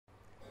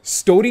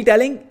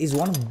Storytelling is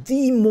one of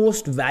the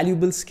most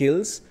valuable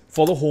skills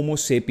for the Homo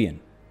sapien.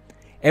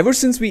 Ever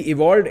since we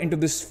evolved into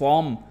this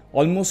form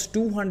almost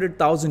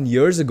 200,000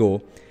 years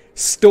ago,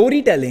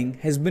 storytelling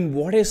has been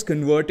what has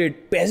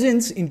converted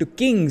peasants into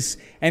kings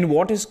and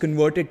what has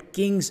converted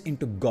kings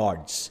into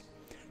gods.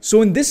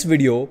 So in this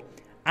video,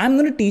 I'm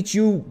going to teach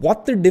you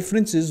what the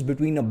difference is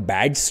between a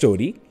bad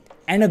story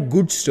and a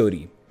good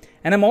story.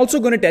 And I'm also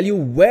going to tell you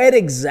where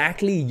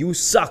exactly you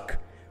suck,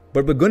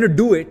 but we're going to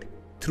do it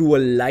through a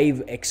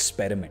live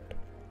experiment.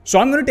 So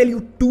I'm going to tell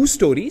you two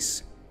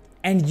stories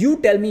and you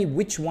tell me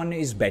which one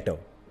is better.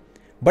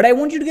 But I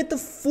want you to get the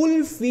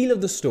full feel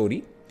of the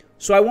story.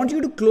 So I want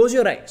you to close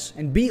your eyes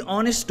and be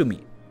honest to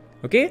me.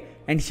 Okay?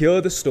 And hear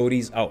the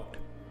stories out.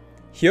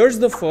 Here's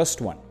the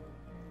first one.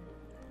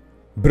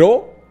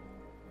 Bro,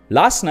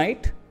 last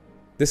night,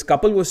 this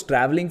couple was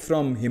traveling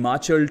from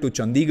Himachal to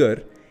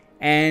Chandigarh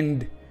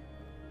and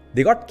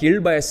they got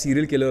killed by a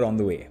serial killer on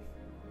the way.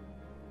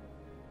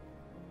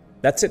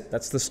 That's it.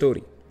 That's the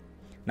story.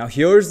 Now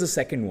here's the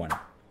second one.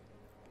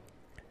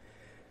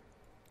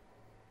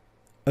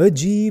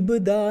 Ajeeb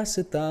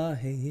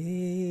daastaan hai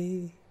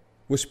ye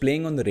was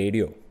playing on the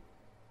radio.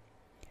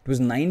 It was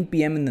 9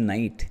 p.m. in the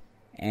night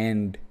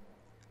and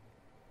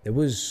there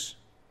was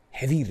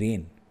heavy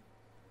rain.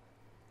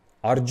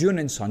 Arjun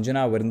and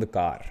Sanjana were in the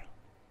car.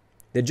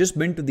 They'd just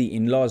been to the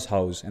in-laws'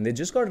 house and they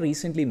just got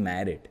recently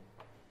married.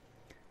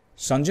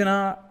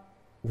 Sanjana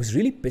was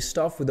really pissed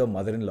off with her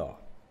mother-in-law.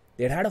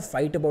 They had a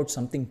fight about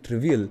something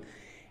trivial,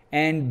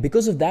 and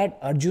because of that,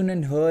 Arjun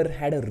and her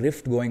had a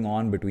rift going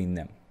on between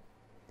them.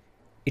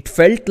 It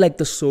felt like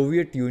the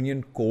Soviet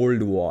Union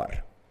Cold War.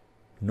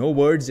 No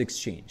words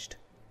exchanged.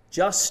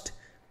 Just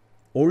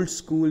old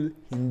school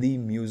Hindi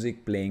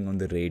music playing on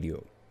the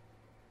radio.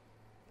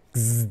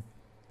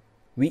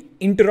 We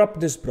interrupt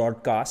this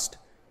broadcast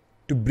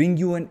to bring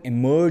you an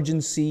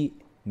emergency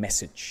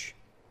message.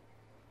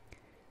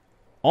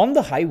 On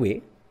the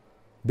highway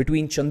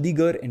between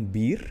Chandigarh and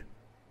Bir,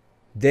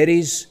 there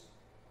is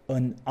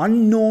an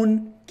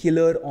unknown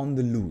killer on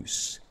the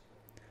loose.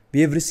 We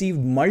have received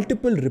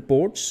multiple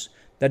reports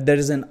that there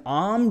is an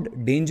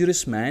armed,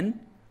 dangerous man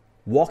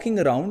walking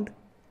around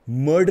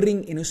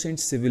murdering innocent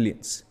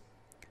civilians.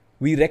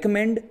 We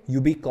recommend you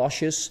be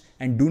cautious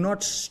and do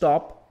not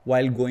stop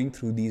while going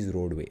through these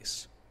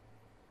roadways.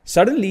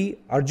 Suddenly,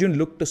 Arjun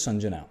looked to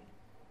Sanjana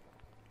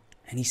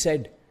and he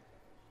said,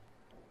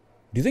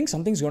 "Do you think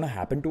something's going to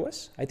happen to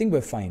us? I think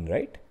we're fine,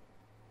 right?"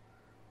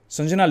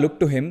 Sanjana looked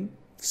to him,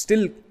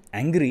 still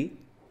angry,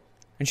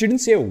 and she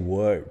didn't say a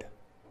word.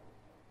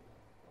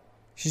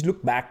 She just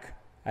looked back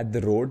at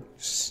the road,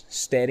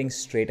 staring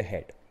straight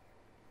ahead.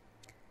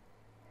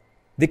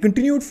 They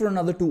continued for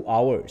another 2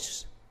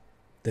 hours.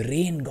 The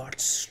rain got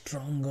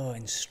stronger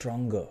and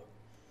stronger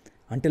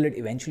until it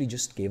eventually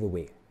just gave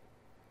away.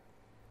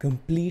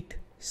 Complete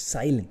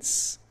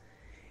silence.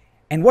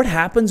 And what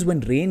happens when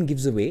rain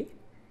gives away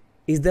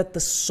is that the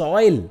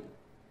soil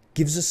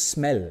gives a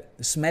smell,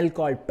 the smell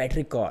called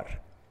petrichor,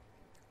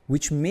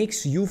 which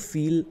makes you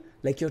feel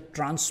like you're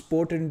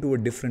transported into a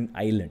different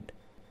island.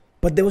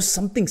 But there was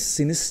something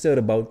sinister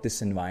about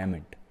this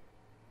environment.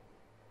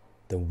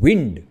 The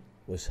wind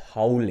was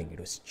howling, it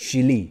was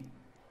chilly.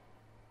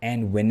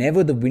 And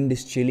whenever the wind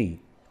is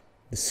chilly,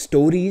 the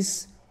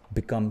stories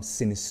become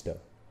sinister.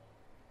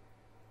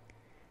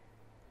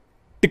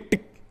 Tick,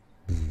 tick.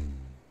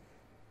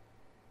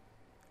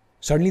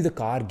 Suddenly the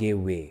car gave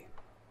way.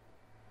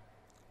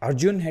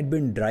 Arjun had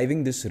been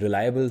driving this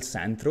reliable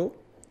Santro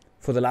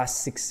for the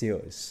last 6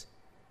 years.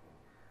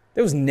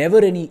 There was never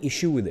any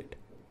issue with it.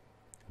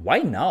 Why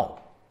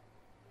now?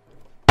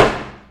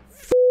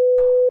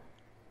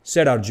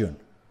 Said Arjun.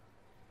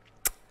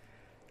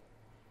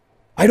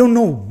 I don't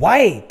know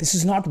why this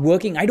is not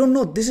working. I don't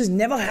know. This has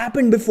never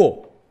happened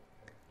before.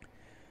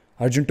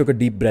 Arjun took a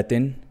deep breath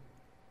in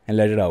and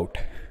let it out.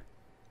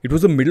 It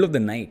was the middle of the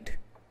night.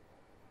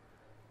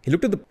 He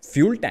looked at the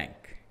fuel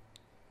tank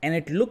and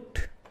it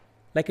looked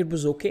like it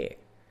was okay.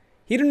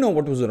 He didn't know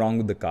what was wrong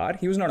with the car.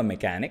 He was not a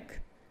mechanic.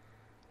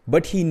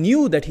 But he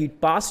knew that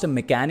he'd passed a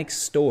mechanic's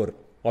store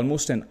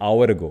almost an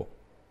hour ago.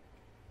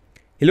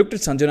 He looked at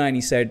Sanjana and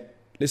he said,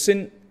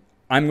 "Listen,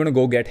 I'm going to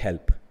go get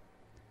help.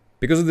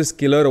 Because of this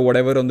killer or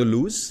whatever on the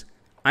loose,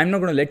 I'm not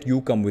going to let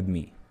you come with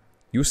me.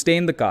 You stay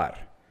in the car.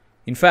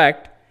 In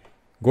fact,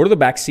 go to the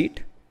back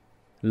seat,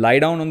 lie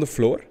down on the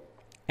floor,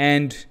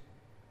 and,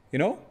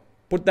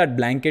 put that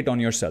blanket on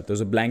yourself.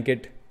 There's a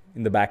blanket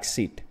in the back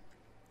seat.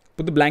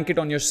 Put the blanket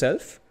on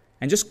yourself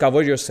and just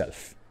cover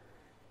yourself."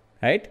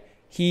 Right?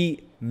 He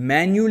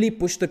manually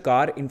pushed the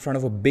car in front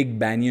of a big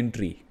banyan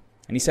tree.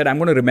 And he said, "I'm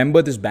going to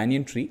remember this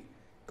banyan tree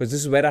because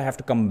this is where I have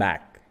to come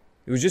back."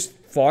 It was just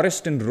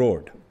forest and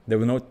road. There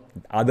were no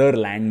other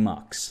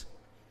landmarks.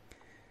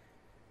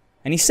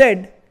 And he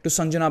said to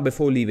Sanjana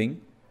before leaving,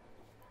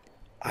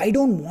 "I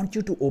don't want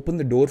you to open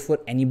the door for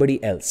anybody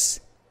else.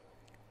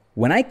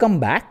 When I come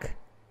back,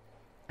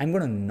 I'm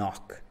going to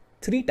knock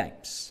 3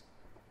 times.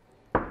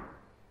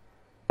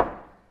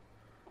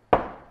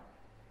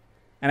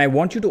 And I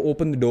want you to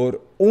open the door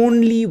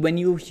only when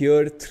you hear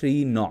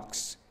 3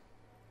 knocks.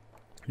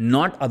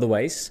 Not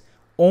otherwise.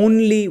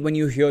 Only when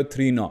you hear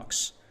 3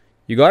 knocks.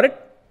 You got it?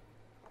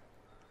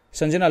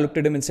 Sanjana looked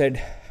at him and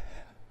said,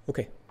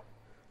 Okay,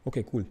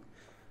 cool.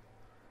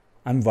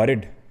 I'm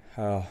worried.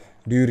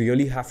 Do you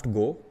really have to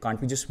go?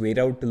 Can't we just wait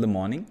out till the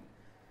morning?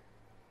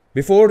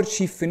 Before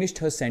she finished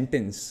her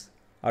sentence,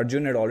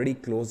 Arjun had already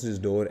closed his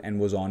door and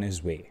was on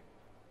his way.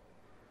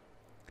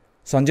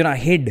 Sanjana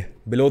hid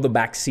below the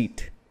back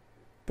seat,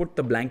 put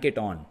the blanket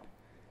on.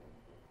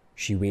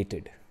 She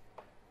waited.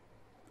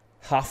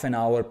 Half an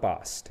hour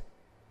passed.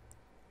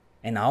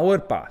 An hour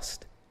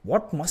passed.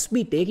 What must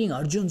be taking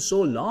Arjun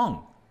so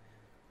long?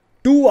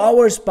 2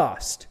 hours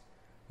passed.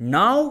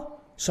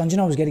 Now,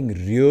 Sanjana was getting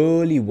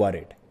really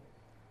worried.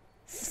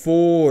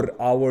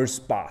 4 hours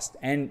passed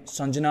and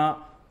Sanjana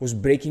was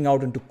breaking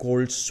out into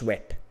cold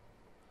sweat.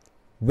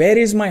 Where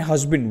is my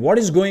husband? What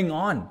is going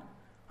on?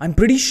 I'm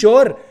pretty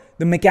sure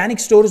the mechanic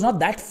store is not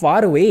that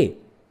far away.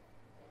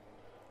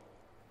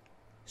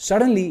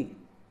 Suddenly,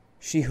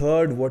 she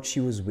heard what she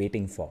was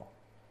waiting for.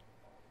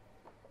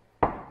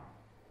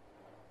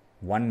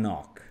 1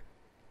 knock.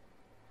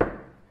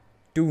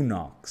 2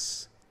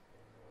 knocks.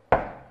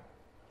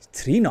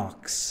 3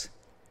 knocks.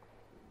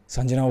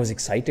 Sanjana was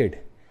excited.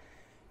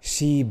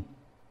 She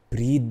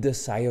breathed a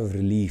sigh of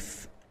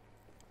relief.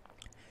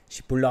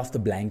 She pulled off the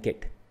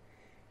blanket,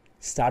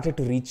 started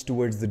to reach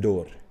towards the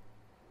door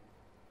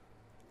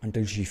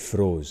until she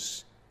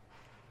froze.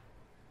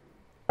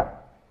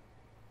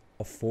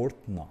 A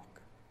 4th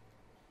knock.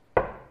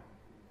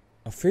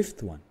 A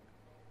 5th one.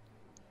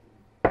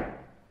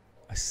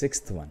 A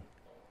 6th one.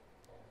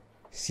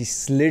 She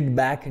slid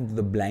back into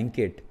the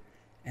blanket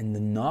and the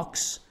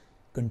knocks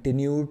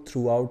continued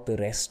throughout the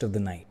rest of the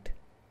night.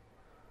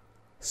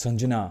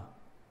 Sanjana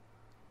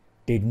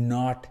did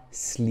not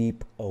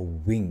sleep a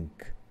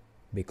wink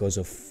because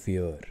of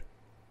fear.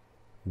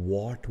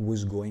 What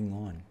was going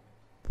on?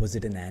 Was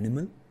it an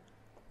animal?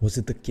 Was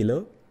it the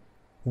killer?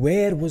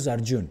 Where was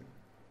Arjun?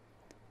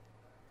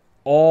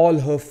 All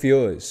her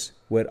fears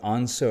were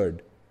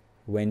answered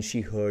when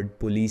she heard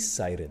police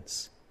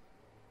sirens.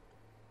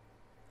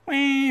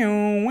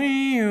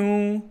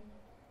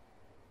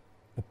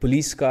 A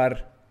police car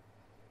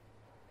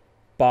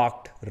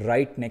parked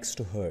right next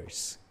to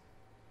hers.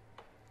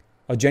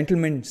 A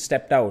gentleman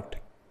stepped out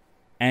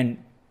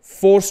and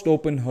forced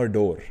open her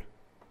door.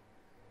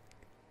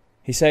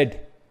 He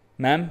said,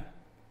 "Ma'am,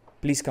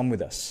 please come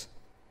with us."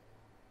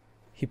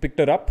 He picked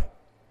her up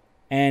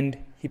and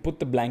he put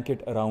the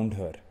blanket around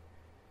her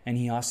and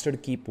he asked her to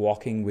keep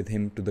walking with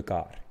him to the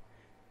car.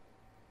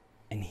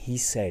 And he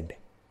said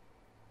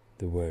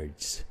the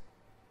words,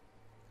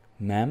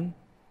 "Ma'am,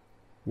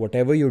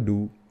 whatever you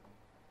do,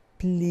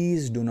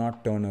 please do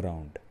not turn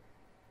around."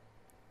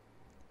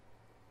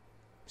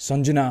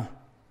 Sanjana,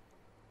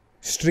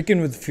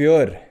 stricken with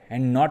fear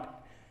and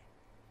not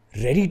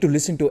ready to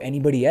listen to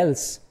anybody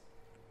else,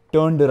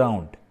 turned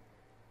around,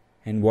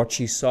 and what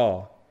she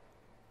saw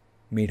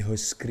made her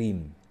scream.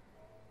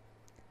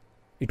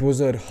 It was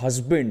her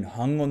husband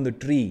hung on the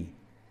tree.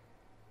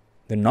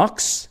 The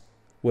knocks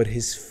were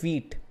his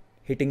feet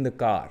hitting the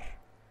car.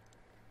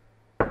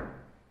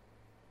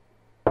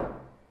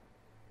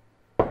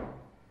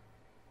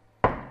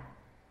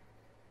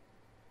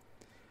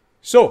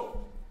 So,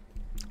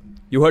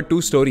 you heard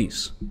 2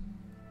 stories.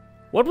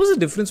 What was the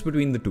difference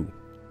between the 2?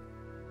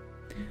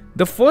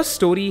 The first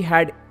story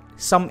had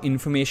some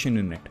information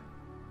in it.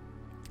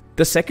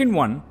 The second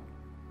one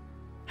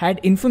had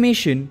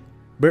information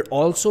but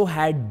also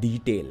had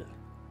detail.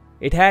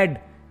 It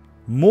had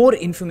more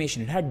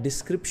information. It had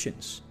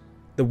descriptions.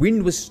 The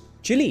wind was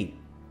chilly.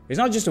 It's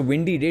not just a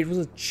windy day, it was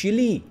a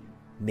chilly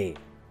day.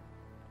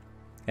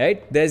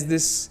 Right? There's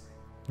this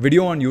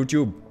video on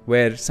YouTube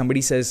where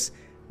somebody says,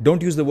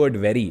 don't use the word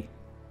very.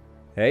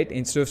 Right?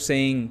 Instead of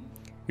saying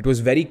it was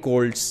very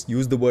cold,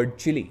 use the word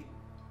chilly.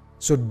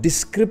 So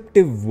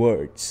descriptive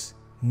words,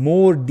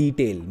 more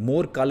detail,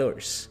 more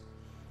colors.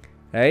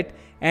 Right?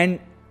 And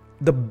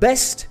the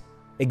best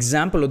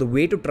example or the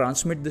way to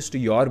transmit this to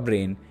your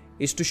brain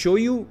is to show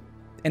you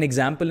an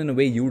example in a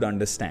way you'd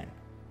understand.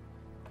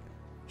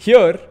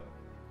 Here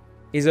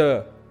is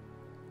a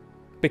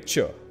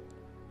picture,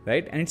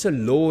 right? And it's a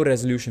low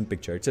resolution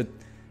picture. It's a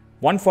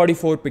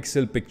 144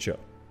 pixel picture,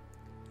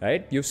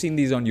 right? You've seen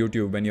these on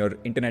YouTube when your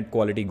internet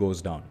quality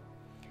goes down.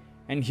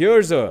 And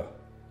here's a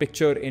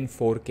picture in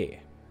 4K.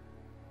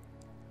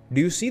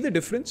 Do you see the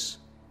difference?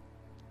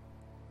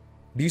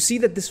 Do you see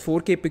that this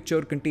 4K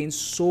picture contains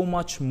so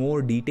much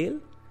more detail?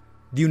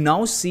 Do you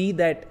now see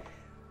that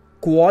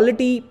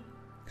quality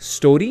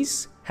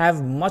stories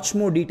have much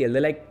more detail?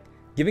 They're like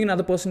giving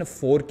another person a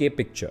 4K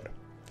picture.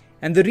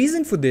 And the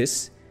reason for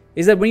this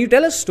is that when you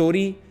tell a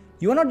story,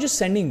 you are not just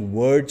sending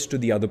words to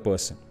the other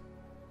person.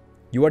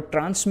 You are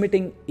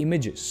transmitting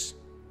images.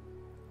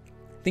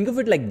 Think of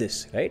it like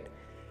this, right?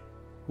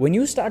 When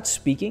you start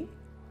speaking,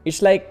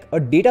 it's like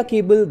a data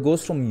cable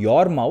goes from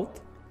your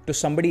mouth to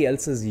somebody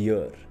else's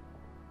ear.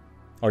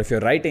 Or if you're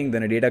writing,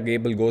 then a data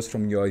cable goes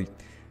from your,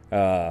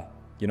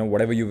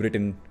 whatever you've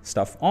written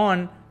stuff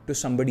on to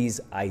somebody's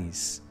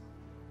eyes.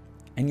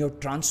 And you're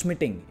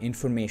transmitting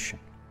information.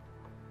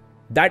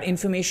 That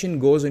information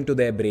goes into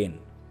their brain,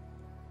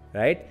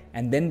 right?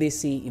 And then they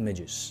see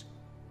images.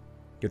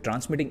 You're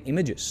transmitting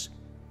images.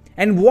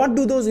 And what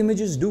do those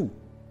images do?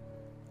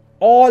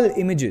 All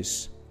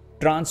images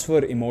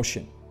transfer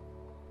emotion.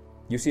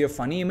 You see a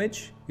funny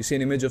image, you see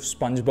an image of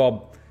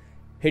SpongeBob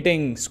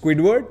hitting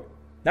Squidward,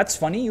 that's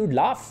funny, you'd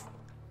laugh.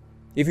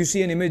 If you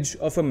see an image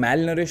of a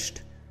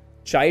malnourished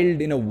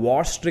child in a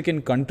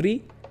war-stricken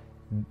country,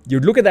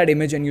 you'd look at that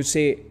image and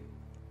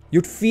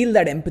you'd feel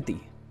that empathy,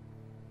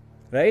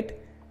 right?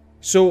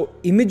 So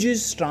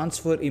images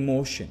transfer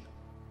emotion.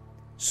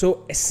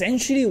 So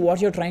essentially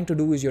what you're trying to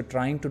do is you're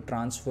trying to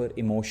transfer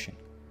emotion.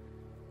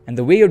 And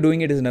the way you're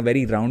doing it is in a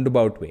very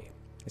roundabout way.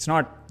 It's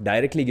not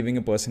directly giving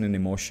a person an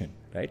emotion,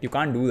 right? You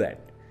can't do that.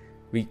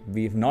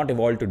 We've not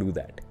evolved to do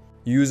that.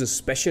 You use a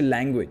special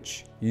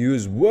language. You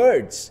use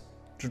words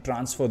to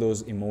transfer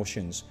those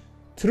emotions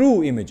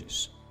through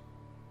images.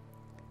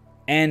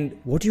 And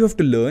what you have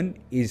to learn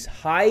is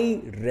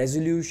high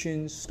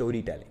resolution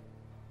storytelling.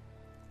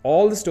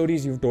 All the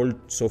stories you've told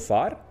so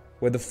far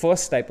were the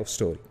first type of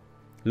story.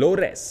 Low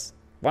res,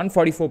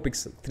 144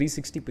 pixels,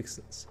 360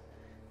 pixels.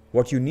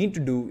 What you need to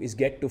do is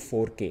get to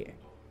 4K.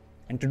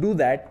 And to do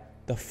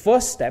that, the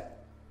first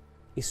step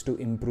is to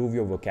improve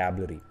your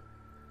vocabulary.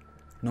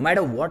 No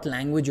matter what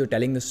language you're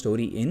telling the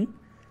story in,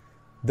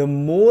 the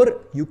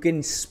more you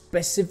can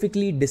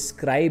specifically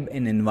describe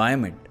an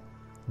environment,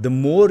 the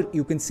more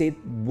you can say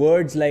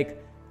words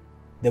like,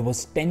 there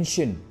was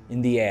tension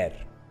in the air,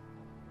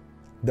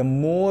 the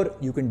more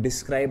you can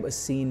describe a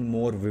scene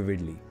more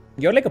vividly.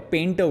 You're like a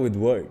painter with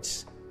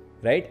words,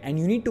 right? And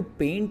you need to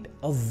paint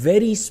a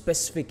very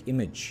specific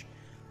image.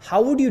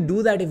 How would you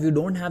do that if you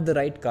don't have the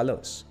right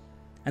colors?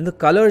 And the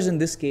colors in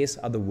this case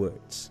are the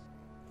words.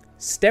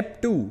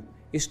 Step 2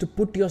 is to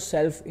put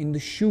yourself in the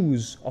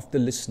shoes of the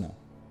listener.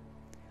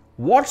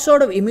 What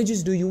sort of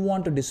images do you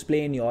want to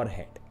display in your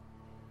head?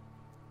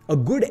 A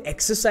good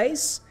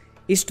exercise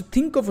is to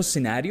think of a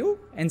scenario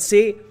and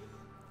say,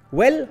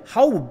 well,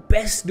 how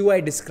best do I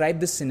describe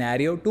this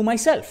scenario to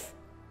myself?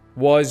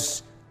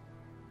 Was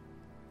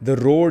the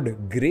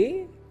road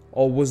grey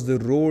or was the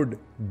road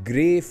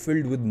grey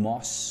filled with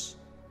moss?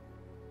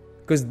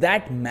 Because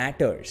that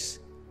matters.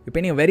 You're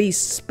painting a very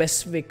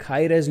specific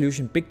high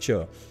resolution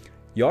picture.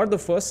 You're the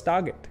first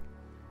target.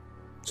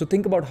 So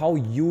think about how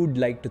you'd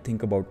like to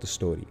think about the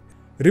story.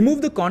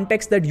 Remove the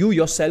context that you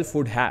yourself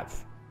would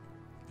have,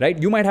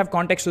 right? You might have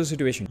context to the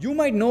situation. You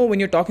might know when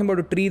you're talking about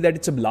a tree that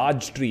it's a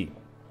large tree.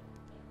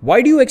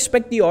 Why do you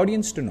expect the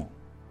audience to know?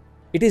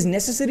 It is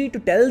necessary to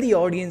tell the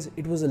audience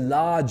it was a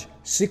large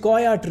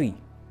sequoia tree.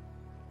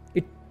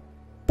 It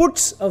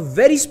puts a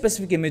very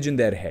specific image in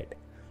their head.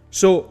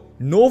 So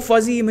no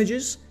fuzzy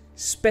images,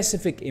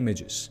 specific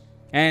images.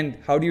 And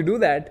how do you do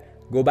that?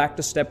 Go back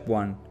to step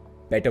 1,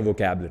 better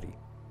vocabulary.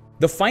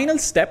 The final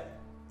step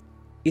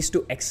is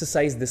to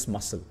exercise this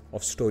muscle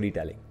of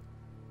storytelling.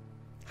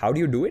 How do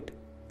you do it?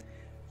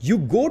 You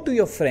go to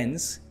your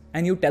friends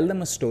and you tell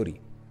them a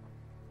story.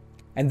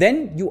 And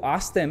then you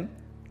ask them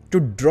to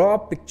draw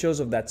pictures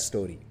of that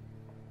story.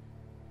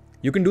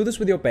 You can do this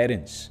with your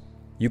parents.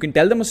 You can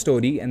tell them a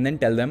story and then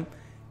tell them,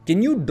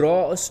 can you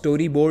draw a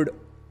storyboard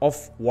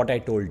of what I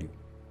told you?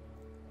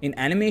 In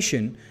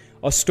animation,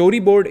 a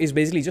storyboard is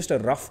basically just a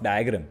rough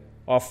diagram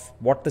of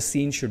what the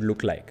scene should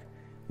look like.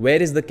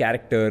 Where is the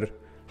character?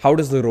 How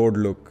does the road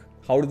look?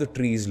 How do the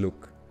trees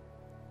look?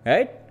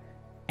 Right?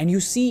 And you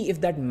see if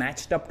that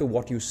matched up to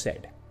what you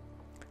said.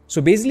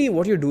 So basically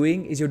what you're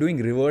doing is you're doing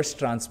reverse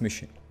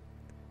transmission.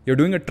 You're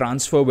doing a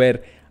transfer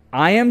where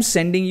I am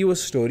sending you a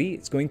story.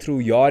 It's going through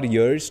your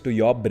ears to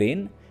your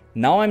brain.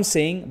 Now I'm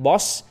saying,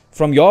 boss,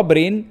 from your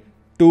brain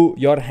to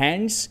your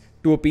hands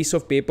to a piece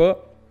of paper,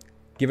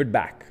 give it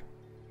back.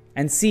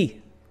 And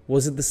see,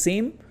 was it the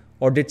same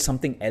or did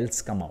something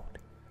else come out?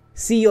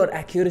 See your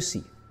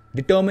accuracy.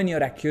 Determine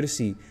your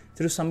accuracy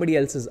through somebody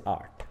else's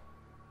art.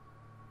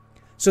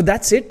 So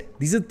that's it.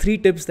 These are 3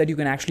 tips that you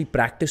can actually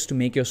practice to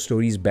make your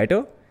stories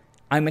better.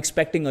 I'm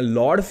expecting a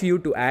lot of you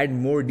to add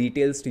more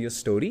details to your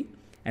story.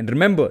 And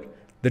remember,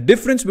 the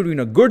difference between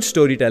a good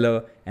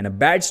storyteller and a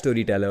bad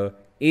storyteller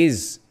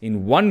is,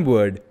 in one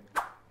word,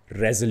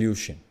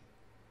 resolution.